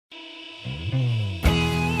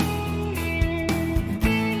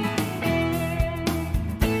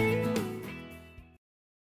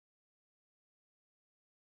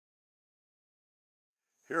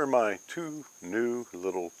Here are my two new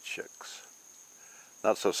little chicks.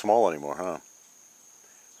 Not so small anymore, huh?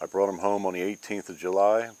 I brought them home on the 18th of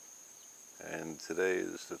July, and today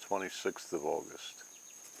is the 26th of August.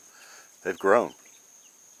 They've grown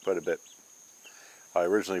quite a bit. I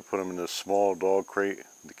originally put them in this small dog crate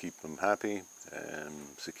to keep them happy and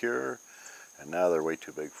secure, and now they're way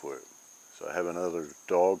too big for it. So I have another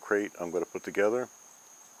dog crate I'm going to put together.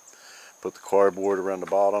 Put the cardboard around the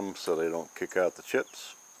bottom so they don't kick out the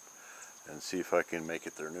chips, and see if I can make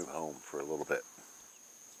it their new home for a little bit.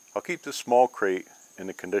 I'll keep this small crate in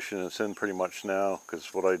the condition it's in pretty much now,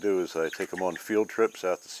 because what I do is I take them on field trips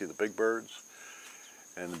out to see the big birds.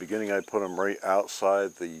 In the beginning I put them right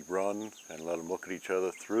outside the run and let them look at each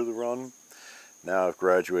other through the run. Now I've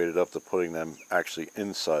graduated up to putting them actually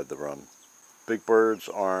inside the run. Big birds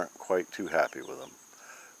aren't quite too happy with them.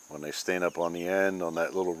 When they stand up on the end on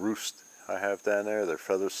that little roost I have down there, their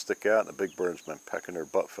feathers stick out, and the big bird's been pecking their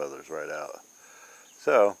butt feathers right out.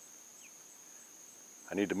 So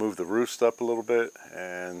I need to move the roost up a little bit,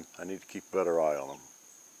 and I need to keep a better eye on them.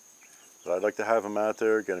 But I'd like to have them out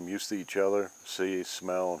there, get them used to each other, see,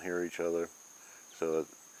 smell, and hear each other, so it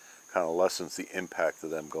kind of lessens the impact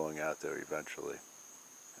of them going out there eventually.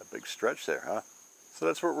 A big stretch there, huh? So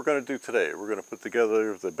that's what we're going to do today. We're going to put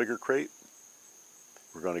together the bigger crate.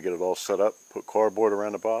 We're going to get it all set up, put cardboard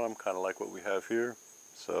around the bottom, kind of like what we have here.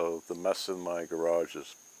 So the mess in my garage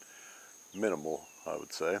is minimal, I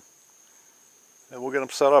would say. And we'll get them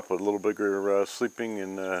set up with a little bigger sleeping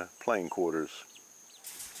and playing quarters.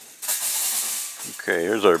 Okay,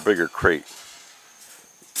 here's our bigger crate.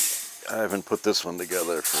 I haven't put this one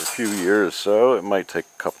together for a few years, so it might take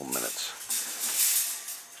a couple minutes.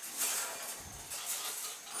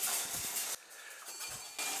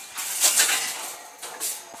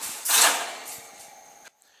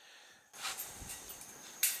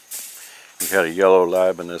 We had a yellow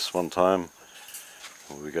lab in this one time.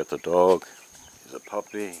 We got the dog. He's a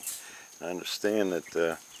puppy. I understand that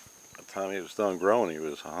by the time he was done growing, he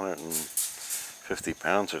was 150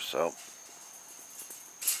 pounds or so.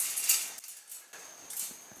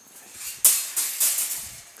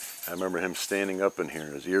 I remember him standing up in here,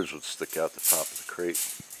 and his ears would stick out the top of the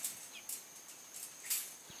crate.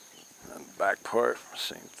 And the back part,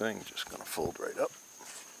 same thing, just going to fold right up.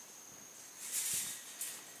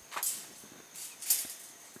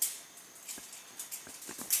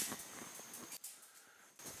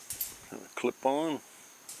 Clip on.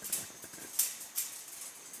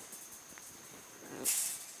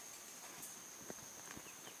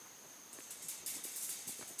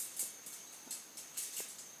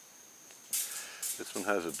 This one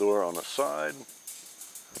has a door on the side and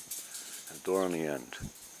a door on the end.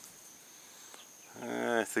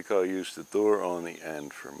 I think I'll use the door on the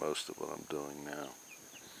end for most of what I'm doing now.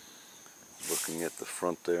 Looking at the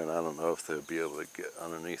front there, and I don't know if they'll be able to get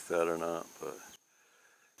underneath that or not, but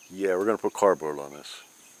yeah, we're going to put cardboard on this.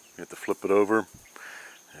 We have to flip it over,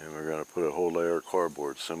 and we're going to put a whole layer of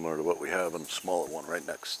cardboard similar to what we have in the smaller one right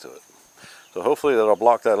next to it. So hopefully that'll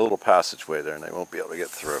block that little passageway there and they won't be able to get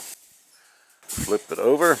through. Flip it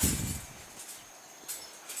over.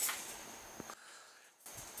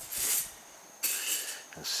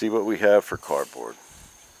 And see what we have for cardboard.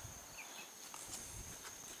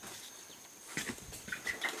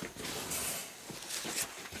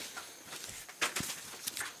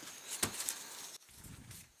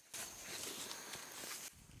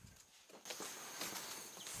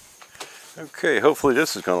 Okay, hopefully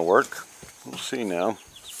this is going to work. We'll see now.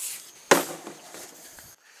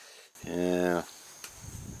 Yeah.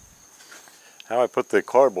 How I put the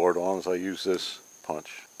cardboard on is I use this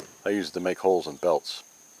punch. I use it to make holes in belts.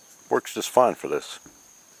 Works just fine for this.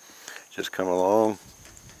 Just come along.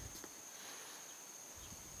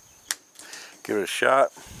 Give it a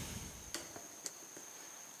shot.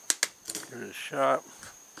 Give it a shot.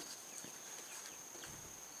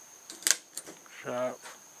 Shot.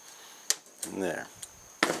 And there.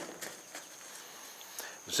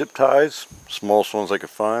 Zip ties, smallest ones I could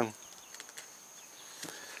find.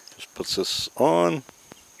 Just puts this on.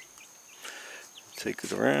 Take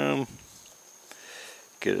it around.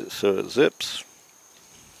 Get it so it zips.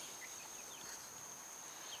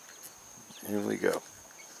 Here we go.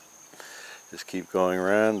 Just keep going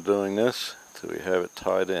around doing this until we have it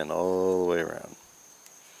tied in all the way around.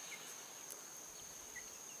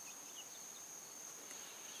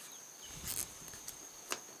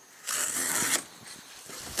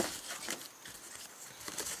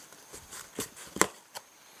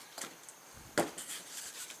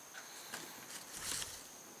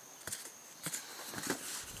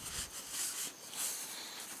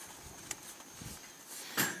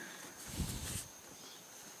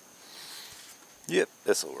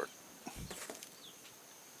 This'll work.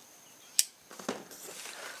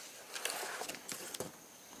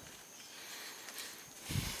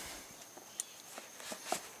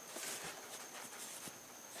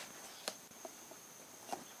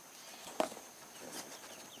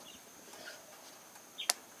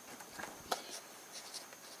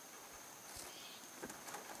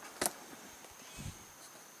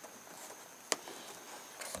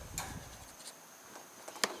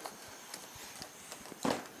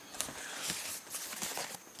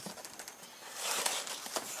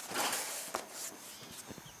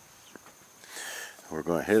 We're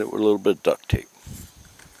going to hit it with a little bit of duct tape.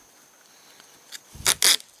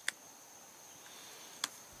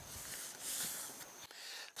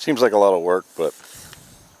 Seems like a lot of work, but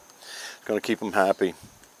it's going to keep them happy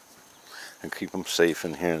and keep them safe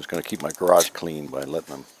in here. It's going to keep my garage clean by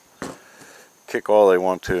letting them kick all they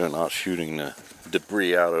want to and not shooting the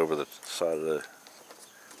debris out over the side of the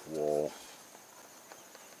wall.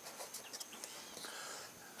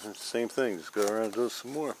 And same thing, just go around and do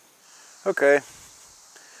some more. Okay,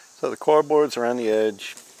 so the cardboard's around the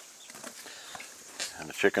edge, and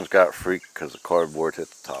the chickens got freaked because the cardboard hit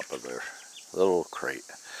the top of their little crate.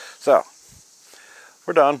 So,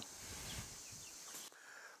 we're done.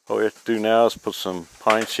 All we have to do now is put some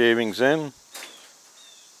pine shavings in,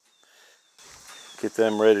 get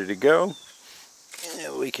them ready to go,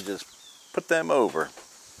 and we can just put them over.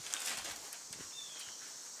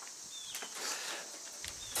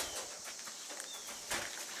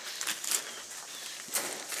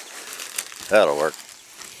 That'll work.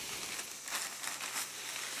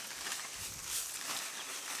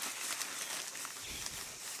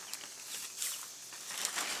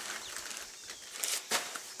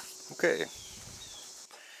 Okay.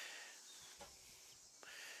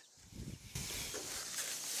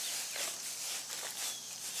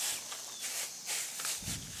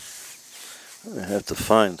 I have to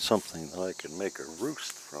find something that I can make a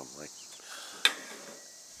roost from. Like,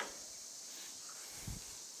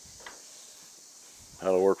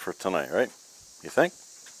 that'll work for tonight, right? You think?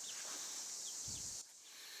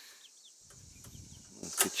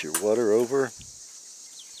 Get your water over.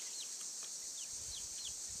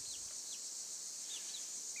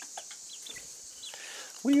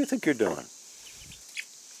 What do you think you're doing?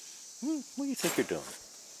 What do you think you're doing?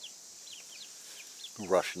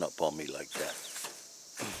 Rushing up on me like that.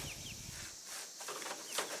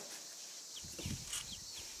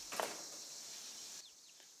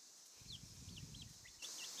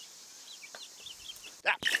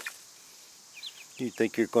 Ah. You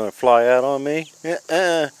think you're going to fly out on me?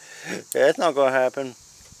 That's not going to happen.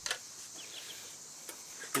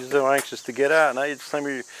 You're so anxious to get out. Now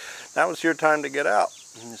now it's your time to get out.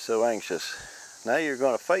 You're so anxious. Now you're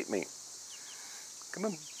going to fight me. Come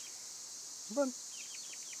on. Come on.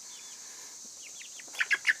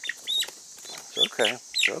 It's okay.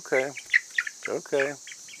 It's okay. It's okay.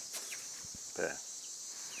 There.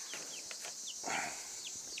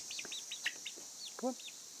 Come on.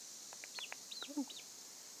 Come on.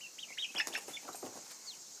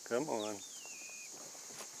 Come on.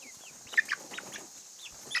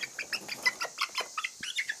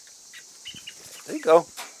 There you go.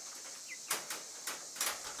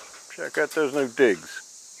 Check out those new digs.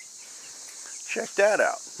 Check that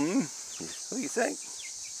out. What do you think?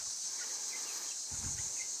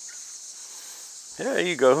 Yeah, there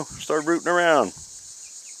you go. Start rooting around.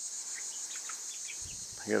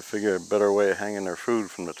 I gotta figure a better way of hanging their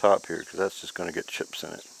food from the top here, because that's just gonna get chips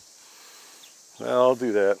in it. Well, I'll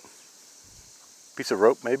do that. Piece of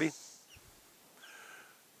rope, maybe?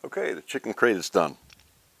 Okay, the chicken crate is done.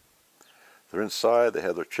 They're inside, they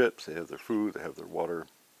have their chips, they have their food, they have their water.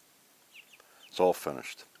 It's all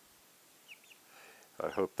finished. I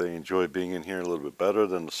hope they enjoy being in here a little bit better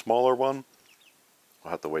than the smaller one.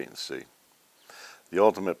 We'll have to wait and see. The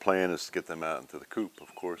ultimate plan is to get them out into the coop,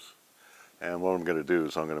 of course. And what I'm going to do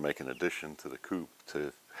is I'm going to make an addition to the coop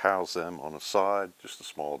to house them on the side, just a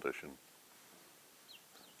small addition.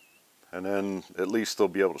 And then at least they'll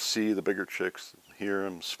be able to see the bigger chicks, hear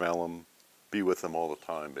them, smell them, be with them all the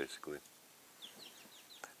time, basically.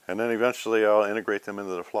 And then eventually I'll integrate them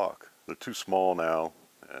into the flock. They're too small now,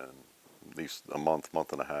 and at least a month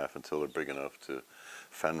and a half until they're big enough to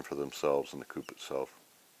fend for themselves in the coop itself.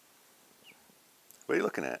 What are you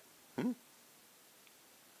looking at? They're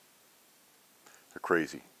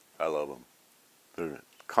crazy. I love them. They're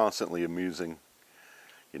constantly amusing.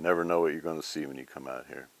 You never know what you're going to see when you come out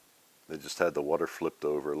here. They just had the water flipped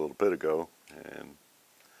over a little bit ago, and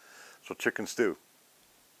that's what chickens do.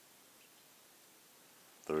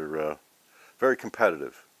 They're very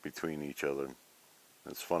competitive between each other.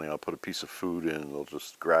 It's funny, I'll put a piece of food in and they'll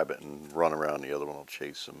just grab it and run around. The other one will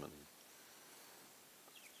chase them and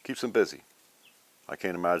keeps them busy. I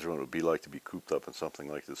can't imagine what it would be like to be cooped up in something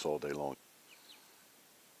like this all day long.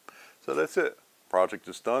 So that's it. Project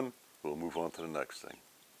is done. We'll move on to the next thing.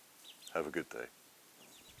 Have a good day.